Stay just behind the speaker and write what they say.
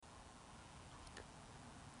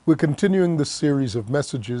We're continuing this series of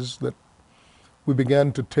messages that we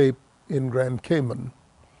began to tape in Grand Cayman.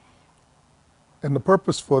 And the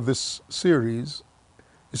purpose for this series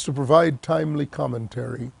is to provide timely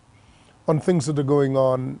commentary on things that are going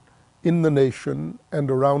on in the nation and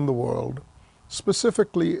around the world,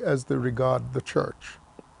 specifically as they regard the church.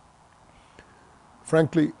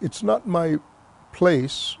 Frankly, it's not my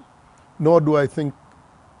place, nor do I think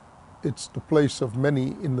it's the place of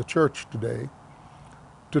many in the church today,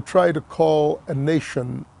 to try to call a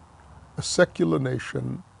nation, a secular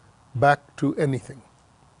nation, back to anything.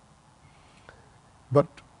 But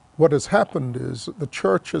what has happened is that the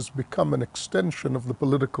church has become an extension of the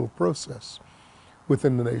political process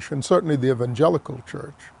within the nation, certainly the evangelical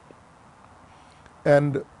church.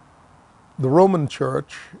 And the Roman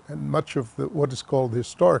church and much of what is called the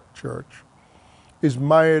historic church is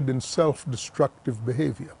mired in self-destructive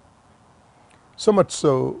behavior. So much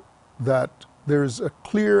so that there is a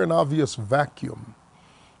clear and obvious vacuum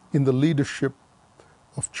in the leadership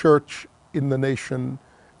of church in the nation,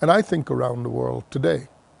 and I think around the world today,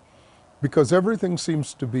 because everything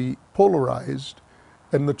seems to be polarized,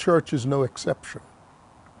 and the church is no exception.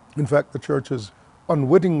 In fact, the church has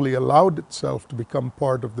unwittingly allowed itself to become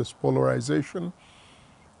part of this polarization,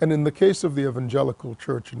 and in the case of the evangelical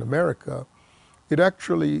church in America, it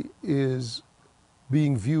actually is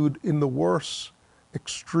being viewed in the worst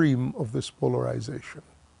extreme of this polarization.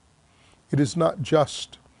 It is not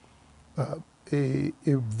just a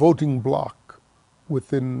voting bloc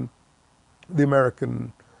within the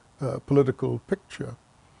American political picture.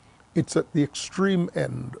 It's at the extreme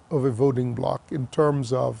end of a voting bloc in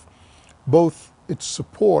terms of both its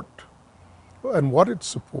support and what it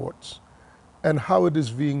supports and how it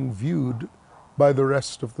is being viewed by the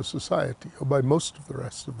rest of the society, or by most of the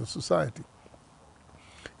rest of the society.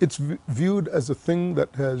 It's viewed as a thing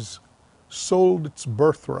that has sold its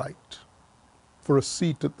birthright for a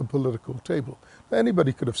seat at the political table. Now,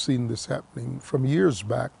 anybody could have seen this happening from years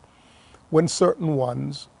back when certain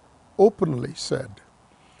ones openly said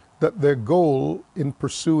that their goal in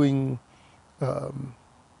pursuing a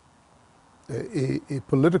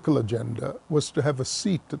political agenda was to have a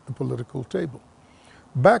seat at the political table.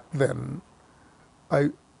 Back then, I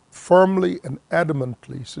firmly and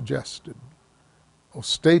adamantly suggested or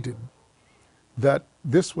stated that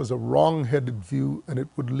this was a wrong-headed view and it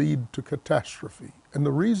would lead to catastrophe. And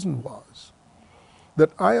the reason was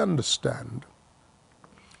that I understand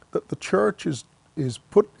that the church is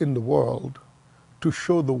put in the world to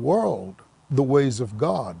show the world the ways of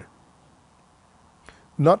God,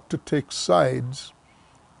 not to take sides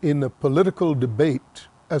in a political debate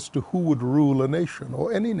as to who would rule a nation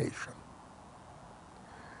or any nation.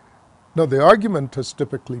 Now, the argument has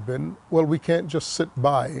typically been, well, we can't just sit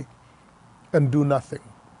by and do nothing.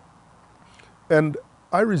 And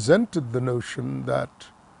I resented the notion that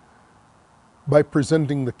by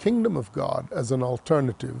presenting the kingdom of God as an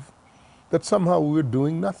alternative, that somehow we're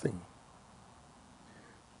doing nothing.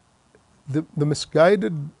 The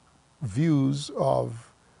misguided views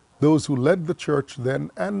of those who led the church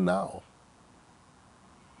then and now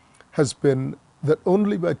has been that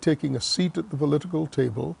only by taking a seat at the political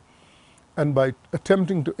table and by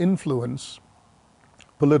attempting to influence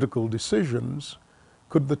political decisions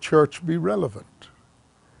could the church be relevant.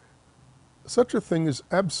 Such a thing is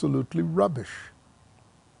absolutely rubbish.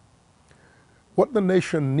 What the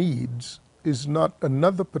nation needs is not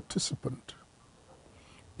another participant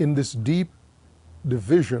in this deep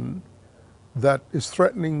division that is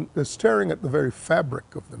staring at the very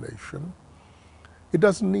fabric of the nation. It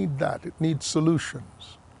doesn't need that. It needs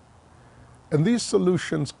solutions. And these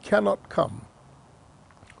solutions cannot come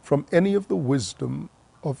from any of the wisdom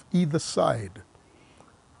of either side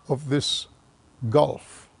of this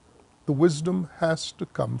gulf. The wisdom has to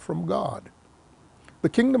come from God. The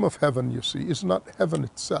kingdom of heaven, you see, is not heaven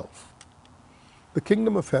itself. The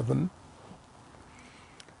kingdom of heaven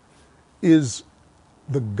is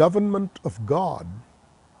the government of God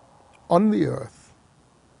on the earth,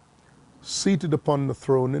 seated upon the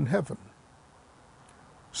throne in heaven.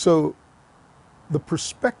 So the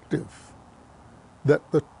perspective that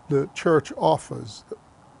the church offers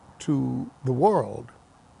to the world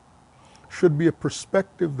should be a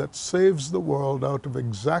perspective that saves the world out of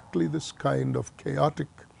exactly this kind of chaotic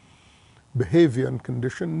behavior and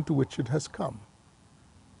condition into which it has come.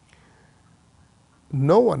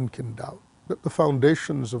 No one can doubt that the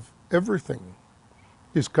foundations of everything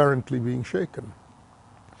is currently being shaken.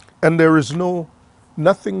 And there is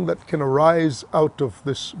nothing that can arise out of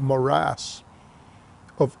this morass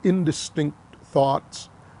of indistinct thoughts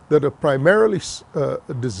that are primarily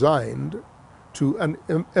designed to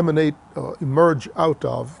emanate or emerge out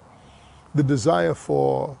of the desire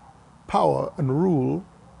for power and rule,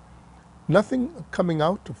 nothing coming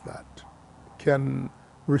out of that can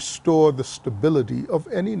restore the stability of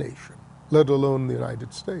any nation, let alone the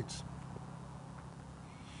United States.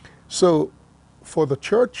 So for the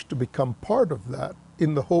church to become part of that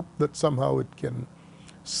in the hope that somehow it can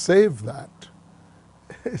save that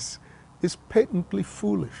is patently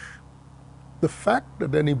foolish. The fact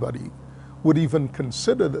that anybody would even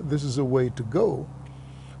consider that this is a way to go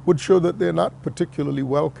would show that they're not particularly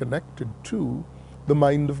well connected to the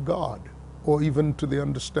mind of God or even to the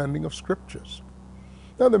understanding of scriptures.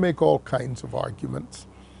 Now they make all kinds of arguments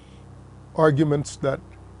that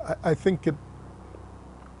I think it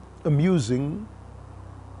amusing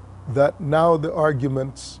that now the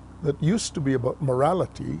arguments that used to be about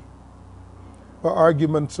morality are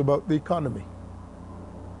arguments about the economy.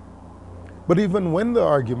 But even when the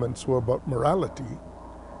arguments were about morality,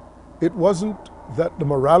 it wasn't that the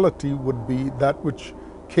morality would be that which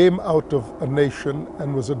came out of a nation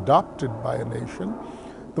and was adopted by a nation.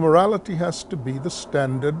 The morality has to be the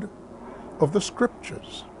standard of the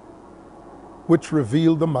scriptures, which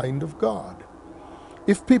reveal the mind of God.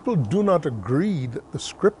 If people do not agree that the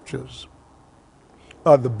scriptures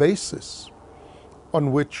are the basis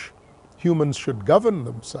on which humans should govern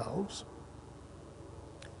themselves,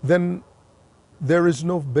 then there is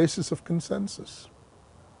no basis of consensus.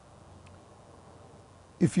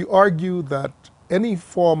 If you argue that any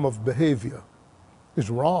form of behavior is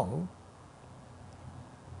wrong,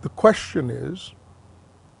 the question is,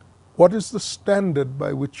 what is the standard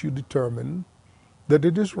by which you determine that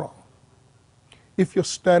it is wrong? If your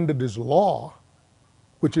standard is law,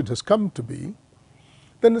 which it has come to be,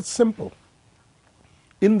 then it's simple.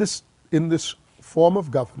 In this form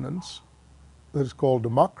of governance that is called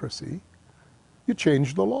democracy, you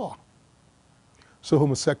change the law. So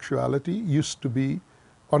homosexuality used to be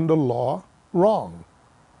under law wrong.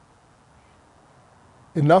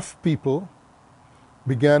 Enough people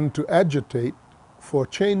began to agitate for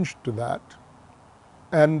change to that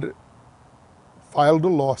and filed a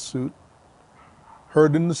lawsuit,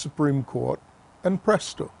 heard in the Supreme Court, and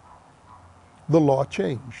presto, the law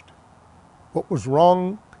changed. What was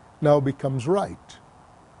wrong now becomes right.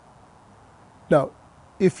 Now,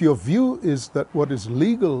 if your view is that what is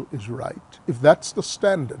legal is right, if that's the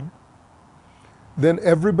standard, then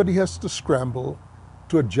everybody has to scramble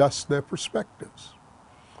to adjust their perspectives.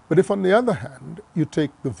 But if, on the other hand, you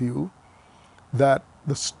take the view that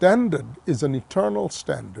the standard is an eternal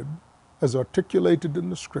standard as articulated in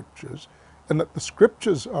the scriptures, and that the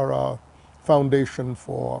scriptures are our foundation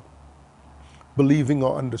for believing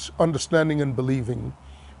or understanding and believing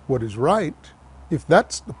what is right, if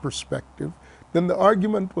that's the perspective, then the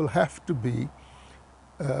argument will have to be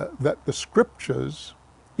that the scriptures,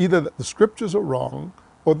 either that the scriptures are wrong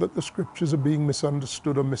or that the scriptures are being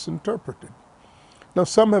misunderstood or misinterpreted. Now,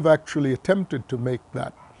 some have actually attempted to make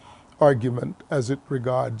that argument as it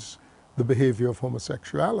regards the behavior of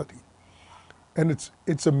homosexuality. And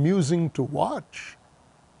it's amusing to watch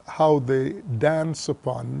how they dance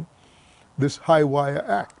upon this high wire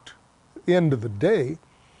act. At the end of the day,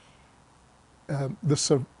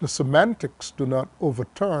 the semantics do not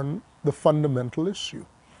overturn the fundamental issue.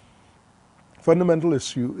 Fundamental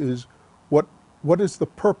issue is what is the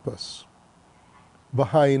purpose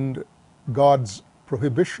behind God's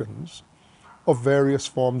prohibitions of various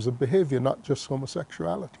forms of behavior, not just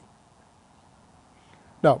homosexuality.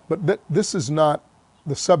 Now, but this is not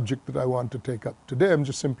the subject that I want to take up today. I'm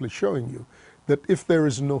just simply showing you that if there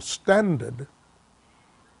is no standard,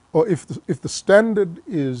 or if the standard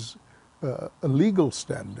is a legal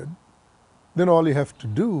standard, then all you have to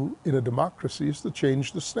do in a democracy is to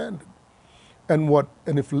change the standard. And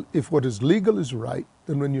if what is legal is right,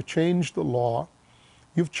 then when you change the law,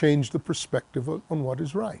 you've changed the perspective on what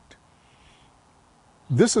is right.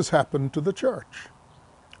 This has happened to the church.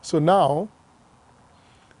 So now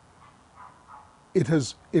it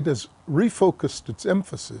has refocused its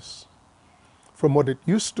emphasis from what it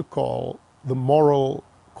used to call the moral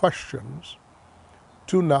questions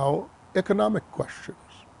to now economic questions.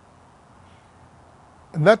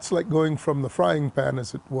 And that's like going from the frying pan,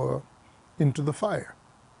 as it were, into the fire.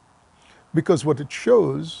 Because what it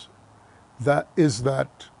shows is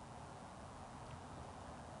that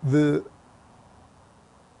the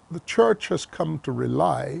church has come to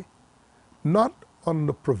rely not on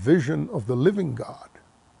the provision of the living God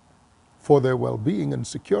for their well-being and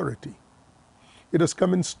security. It has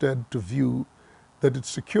come instead to view that its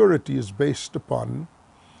security is based upon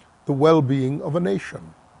the well-being of a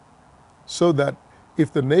nation, so that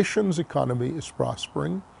if the nation's economy is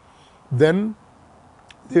prospering, then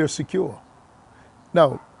they're secure.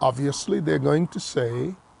 Now, obviously, they're going to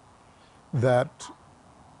say that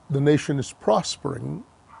the nation is prospering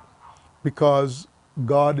because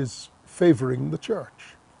God is favoring the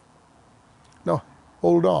church. Now,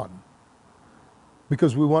 hold on,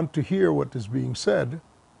 because we want to hear what is being said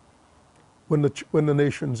when the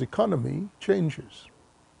nation's economy changes.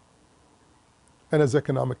 And as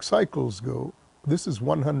economic cycles go, this is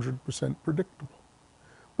 100% predictable.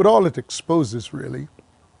 But all it exposes, really,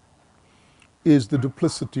 is the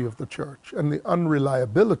duplicity of the church and the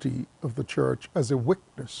unreliability of the church as a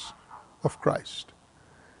witness of Christ.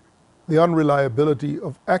 The unreliability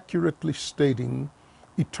of accurately stating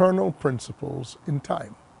eternal principles in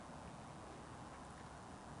time.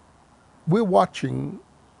 We're watching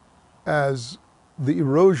as the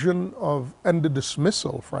erosion of, and the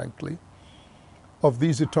dismissal, frankly, of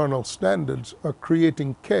these eternal standards are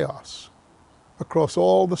creating chaos across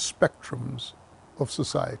all the spectrums of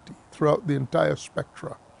society, throughout the entire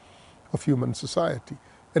spectra of human society.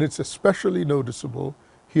 And it's especially noticeable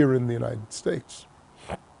here in the United States.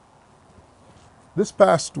 This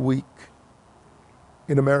past week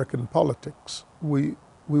in American politics, we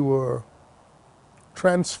were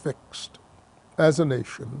transfixed as a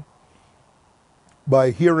nation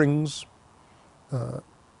by hearings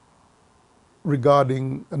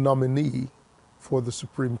regarding a nominee for the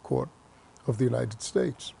Supreme Court of the United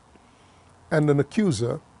States, and an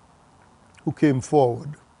accuser who came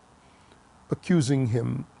forward accusing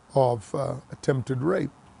him of attempted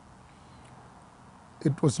rape.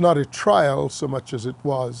 It was not a trial so much as it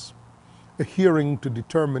was a hearing to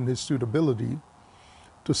determine his suitability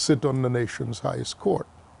to sit on the nation's highest court.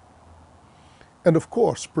 And of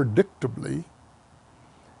course, predictably,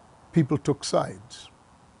 people took sides.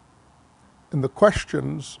 And the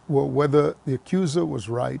questions were whether the accuser was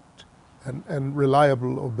right and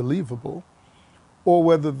reliable or believable, or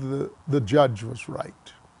whether the judge was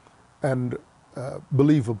right and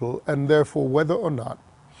believable, and therefore whether or not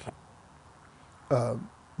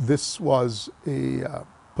this was a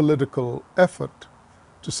political effort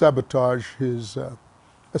to sabotage his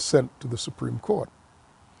ascent to the Supreme Court.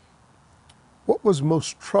 What was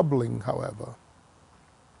most troubling, however,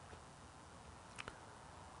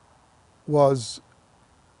 was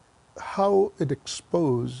how it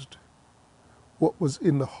exposed what was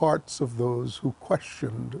in the hearts of those who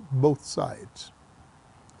questioned both sides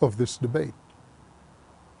of this debate.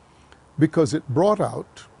 Because it brought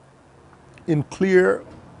out in clear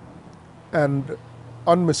and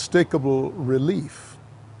unmistakable relief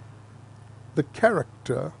the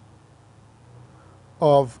character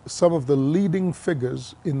of some of the leading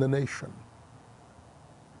figures in the nation.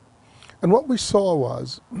 And what we saw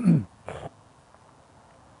was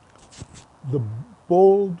the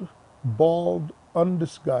bold, bald,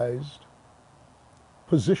 undisguised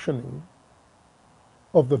positioning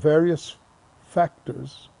of the various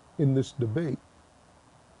factors in this debate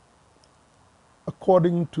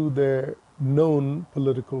according to their known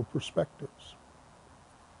political perspectives.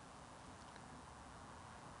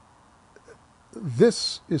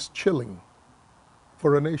 This is chilling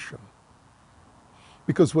for a nation,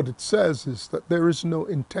 because what it says is that there is no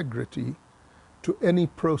integrity to any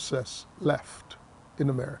process left in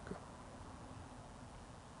America.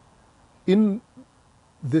 In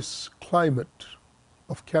this climate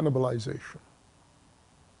of cannibalization,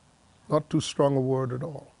 not too strong a word at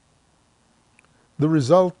all, the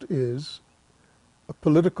result is a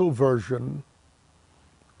political version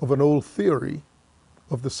of an old theory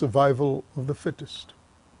of the survival of the fittest.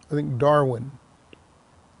 I think Darwin,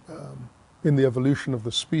 in The Evolution of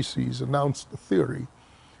the Species, announced the theory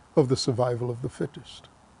of the survival of the fittest.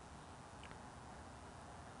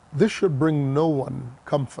 This should bring no one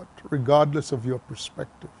comfort, regardless of your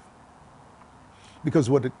perspective, because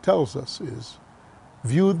what it tells us is,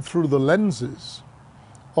 viewed through the lenses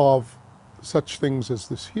of such things as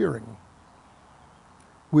this hearing,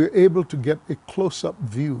 we're able to get a close-up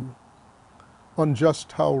view on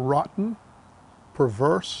just how rotten,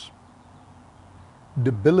 perverse,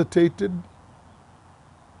 debilitated,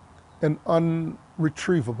 and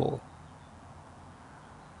unretrievable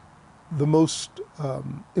the most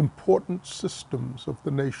important systems of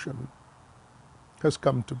the nation has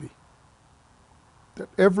come to be. That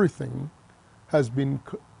everything has been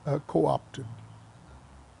co-opted.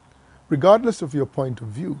 Regardless of your point of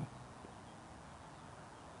view,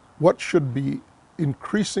 what should be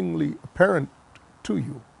increasingly apparent to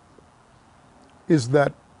you is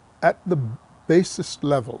that at the basest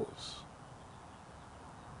levels,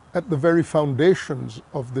 at the very foundations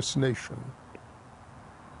of this nation,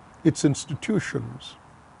 its institutions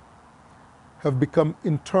have become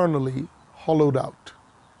internally hollowed out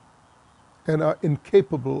and are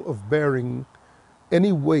incapable of bearing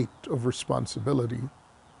any weight of responsibility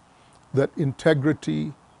that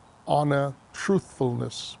integrity, honor,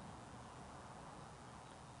 truthfulness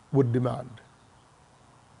would demand.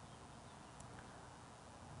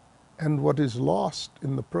 And what is lost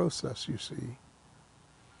in the process, you see,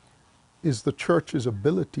 is the church's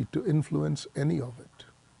ability to influence any of it.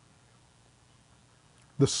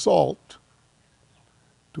 The salt,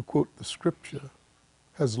 to quote the scripture,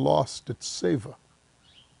 has lost its savor.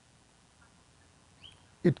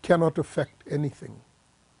 It cannot affect anything.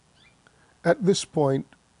 At this point,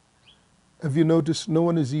 have you noticed no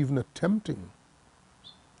one is even attempting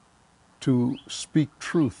to speak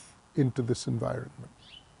truth into this environment?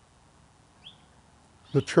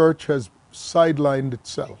 The church has sidelined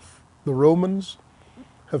itself. The Romans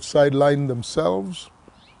have sidelined themselves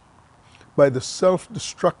by the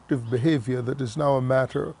self-destructive behavior that is now a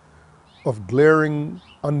matter of glaring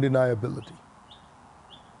undeniability.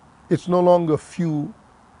 It's no longer a few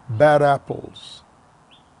bad apples.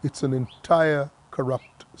 It's an entire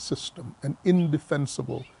corrupt system, an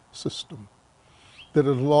indefensible system that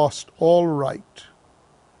had lost all right,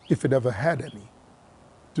 if it ever had any,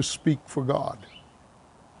 to speak for God.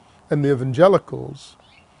 And the evangelicals,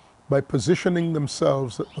 by positioning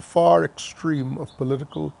themselves at the far extreme of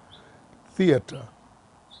political theater,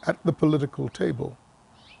 at the political table,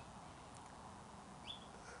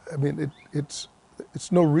 I mean, it's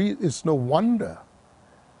no wonder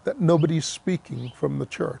that nobody's speaking from the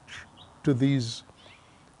church to these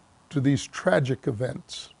tragic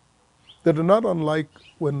events that are not unlike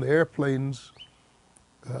when the airplanes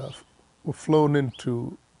were flown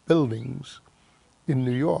into buildings in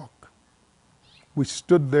New York. We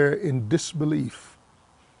stood there in disbelief,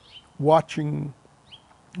 watching,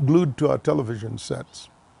 glued to our television sets,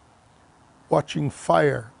 watching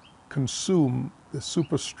fire consume the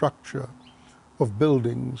superstructure of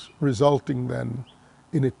buildings, resulting then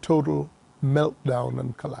in a total meltdown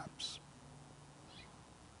and collapse.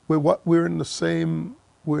 We're in the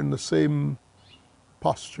same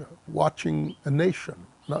posture, watching a nation,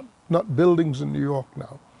 not buildings in New York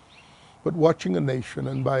now, but watching a nation,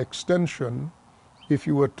 and by extension, if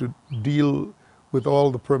you were to deal with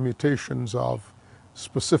all the permutations of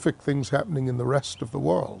specific things happening in the rest of the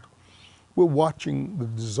world, we're watching the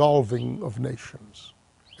dissolving of nations,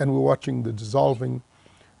 and we're watching the dissolving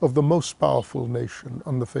of the most powerful nation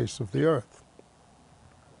on the face of the earth.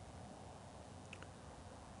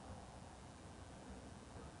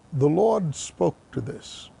 The Lord spoke to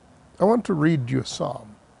this. I want to read you a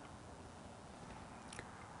psalm.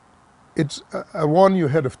 I warn you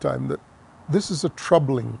ahead of time that this is a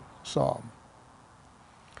troubling psalm.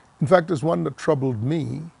 In fact, it's one that troubled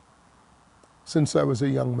me since I was a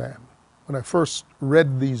young man. When I first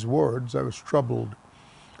read these words, I was troubled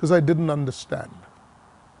because I didn't understand.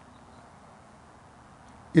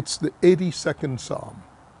 It's the 82nd Psalm.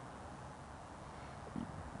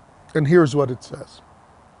 And here's what it says.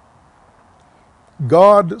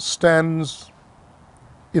 God stands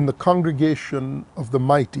in the congregation of the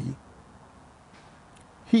mighty.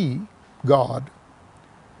 He, God,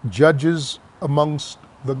 judges amongst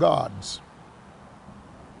the gods.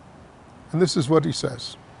 And this is what he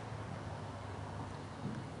says.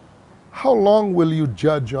 How long will you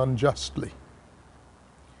judge unjustly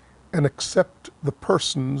and accept the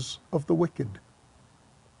persons of the wicked?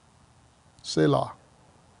 Selah.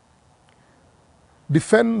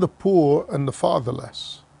 Defend the poor and the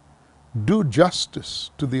fatherless. Do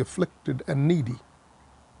justice to the afflicted and needy.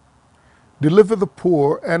 Deliver the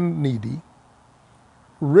poor and needy.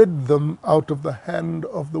 Rid them out of the hand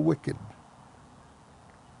of the wicked.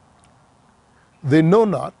 They know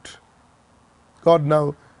not. God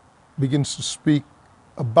now begins to speak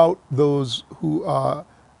about those who are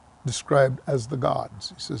described as the gods.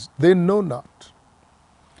 He says, they know not,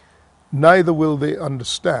 neither will they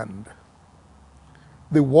understand.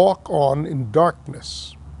 They walk on in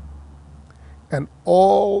darkness, and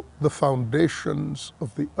all the foundations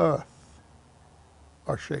of the earth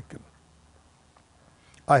are shaken.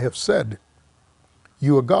 I have said,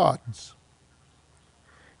 you are gods,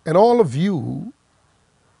 and all of you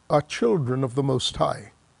are children of the Most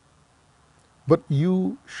High. But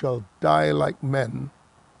you shall die like men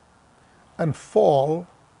and fall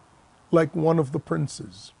like one of the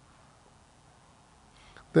princes.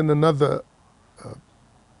 Then another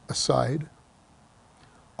aside.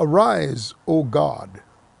 Arise, O God,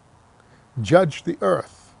 judge the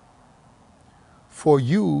earth, for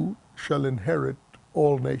you shall inherit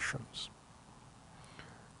all nations.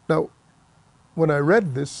 Now, when I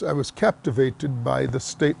read this, I was captivated by the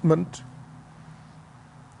statement,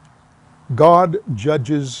 God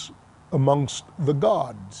judges amongst the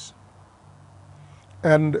gods.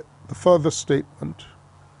 And the further statement,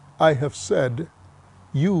 I have said,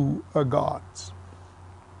 you are gods.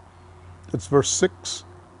 It's verse 6,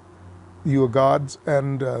 you are gods,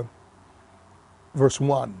 and verse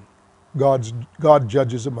 1, God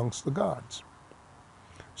judges amongst the gods.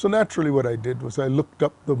 So naturally what I did was I looked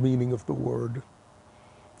up the meaning of the word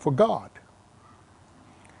for God.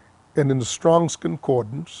 And in the Strong's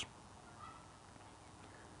Concordance,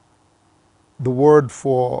 the word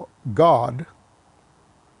for God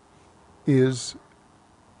is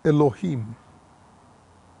Elohim.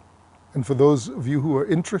 And for those of you who are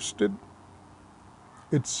interested,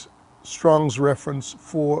 it's Strong's reference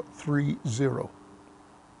 430.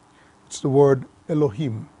 It's the word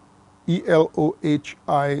Elohim, Elohim,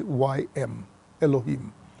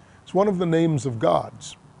 Elohim. It's one of the names of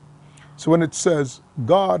gods. So when it says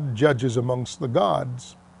God judges amongst the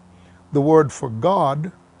gods, the word for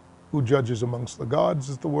God who judges amongst the gods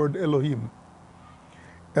is the word Elohim.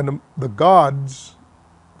 And the gods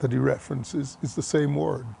that he references is the same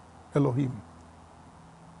word, Elohim.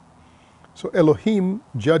 So Elohim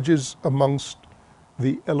judges amongst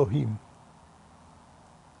the Elohim.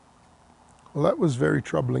 Well, that was very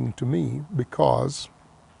troubling to me because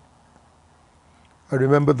I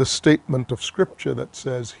remember the statement of Scripture that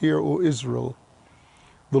says, Hear, O Israel,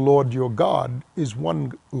 the Lord your God is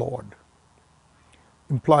one Lord,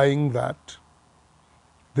 implying that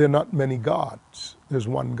there are not many gods, there's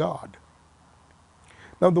one God.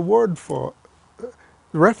 Now the word for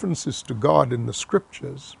references to God in the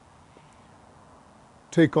Scriptures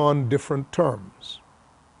take on different terms.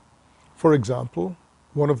 For example,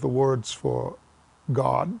 one of the words for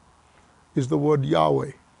God is the word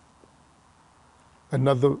Yahweh.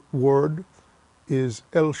 Another word is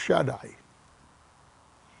El Shaddai.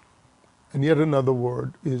 And yet another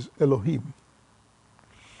word is Elohim.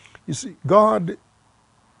 You see, God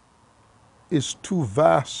is too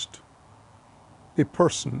vast a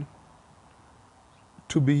person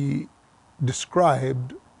to be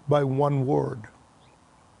described by one word.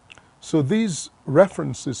 So these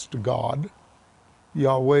references to God,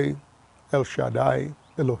 Yahweh, El Shaddai,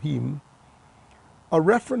 Elohim, are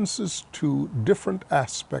references to different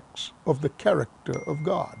aspects of the character of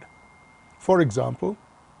God. For example,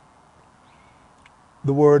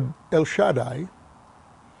 the word El Shaddai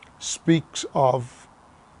speaks of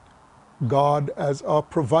God as our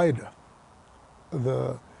provider.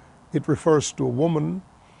 It refers to a woman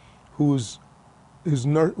who's a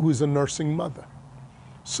nursing mother,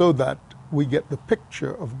 so that we get the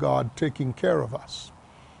picture of God taking care of us.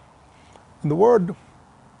 And the word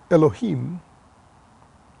Elohim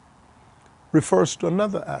refers to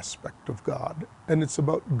another aspect of God, and it's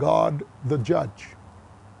about God the judge.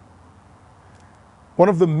 One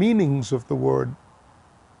of the meanings of the word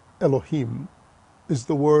Elohim is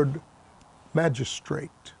the word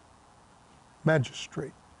magistrate.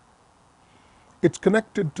 Magistrate. It's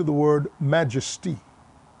connected to the word majesty.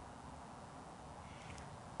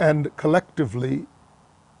 And collectively,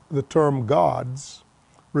 the term gods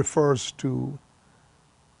refers to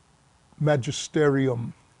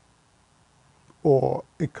magisterium, or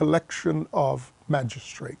a collection of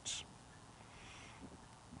magistrates.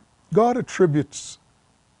 God attributes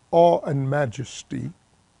awe and majesty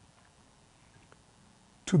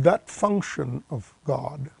to that function of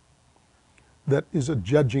God that is a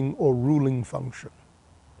judging or ruling function.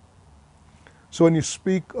 So when you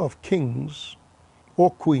speak of kings or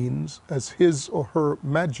queens as his or her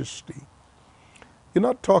majesty, you're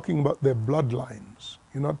not talking about their bloodlines.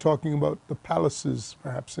 You're not talking about the palaces,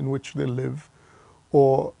 perhaps, in which they live,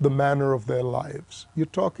 or the manner of their lives. You're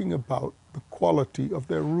talking about the quality of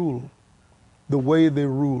their rule, the way they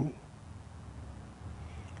rule.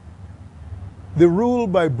 They rule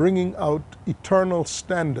by bringing out eternal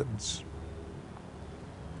standards,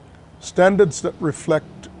 standards that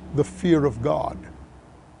reflect the fear of God,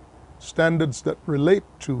 standards that relate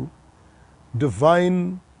to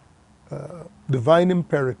divine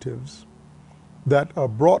imperatives that are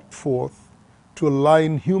brought forth to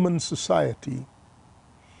align human society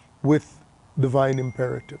with divine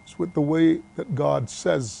imperatives, with the way that God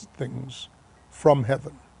says things from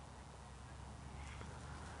heaven.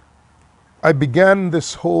 I began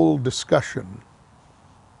this whole discussion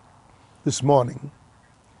this morning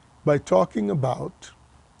by talking about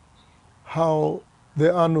how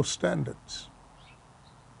there are no standards.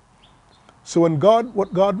 So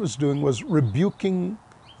what God was doing was rebuking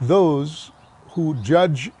those who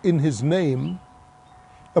judge in his name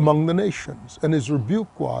among the nations. And his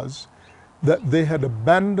rebuke was that they had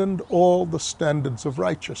abandoned all the standards of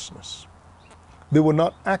righteousness. They were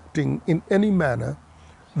not acting in any manner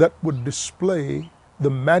that would display the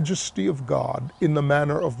majesty of God in the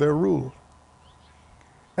manner of their rule.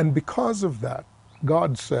 And because of that,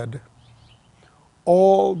 God said,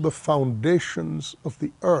 all the foundations of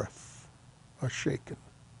the earth are shaken.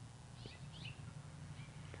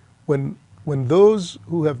 When those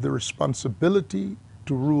who have the responsibility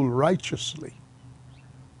to rule righteously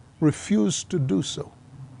refuse to do so,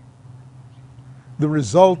 the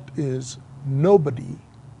result is nobody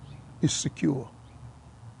is secure.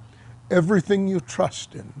 Everything you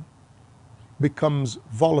trust in becomes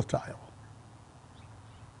volatile.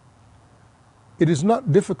 It is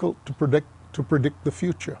not difficult to predict the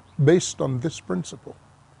future based on this principle.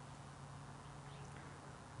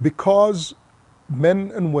 Because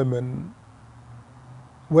men and women,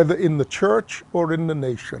 whether in the church or in the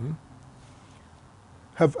nation,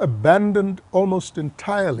 have abandoned almost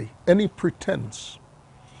entirely any pretense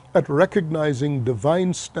at recognizing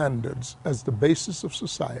divine standards as the basis of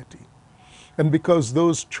society, and because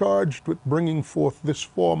those charged with bringing forth this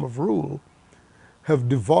form of rule have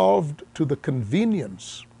devolved to the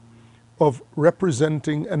convenience of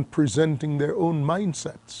representing and presenting their own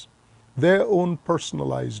mindsets, their own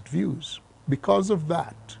personalized views. Because of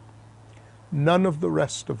that, none of the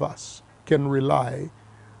rest of us can rely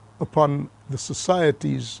upon the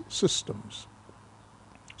society's systems.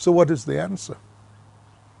 So what is the answer?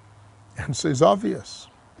 The answer is obvious.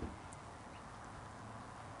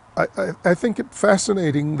 I think it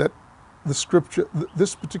fascinating that the scripture,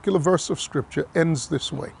 this particular verse of scripture, ends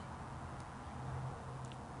this way.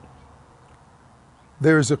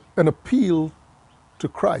 There is an appeal to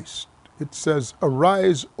Christ. It says,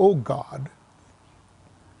 "Arise, O God,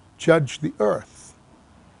 judge the earth,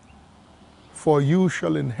 for you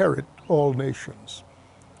shall inherit all nations."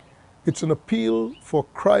 It's an appeal for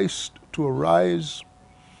Christ to arise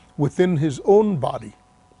within his own body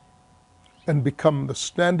and become the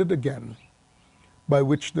standard again by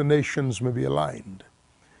which the nations may be aligned.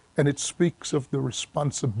 And it speaks of the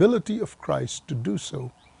responsibility of Christ to do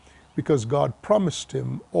so, because God promised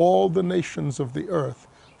him all the nations of the earth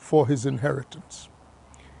for his inheritance.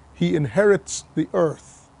 He inherits the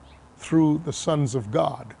earth through the sons of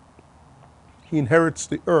God. He inherits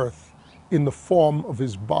the earth in the form of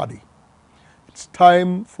his body. It's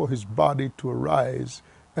time for his body to arise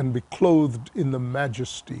and be clothed in the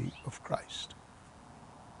majesty of Christ.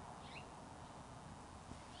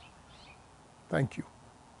 Thank you.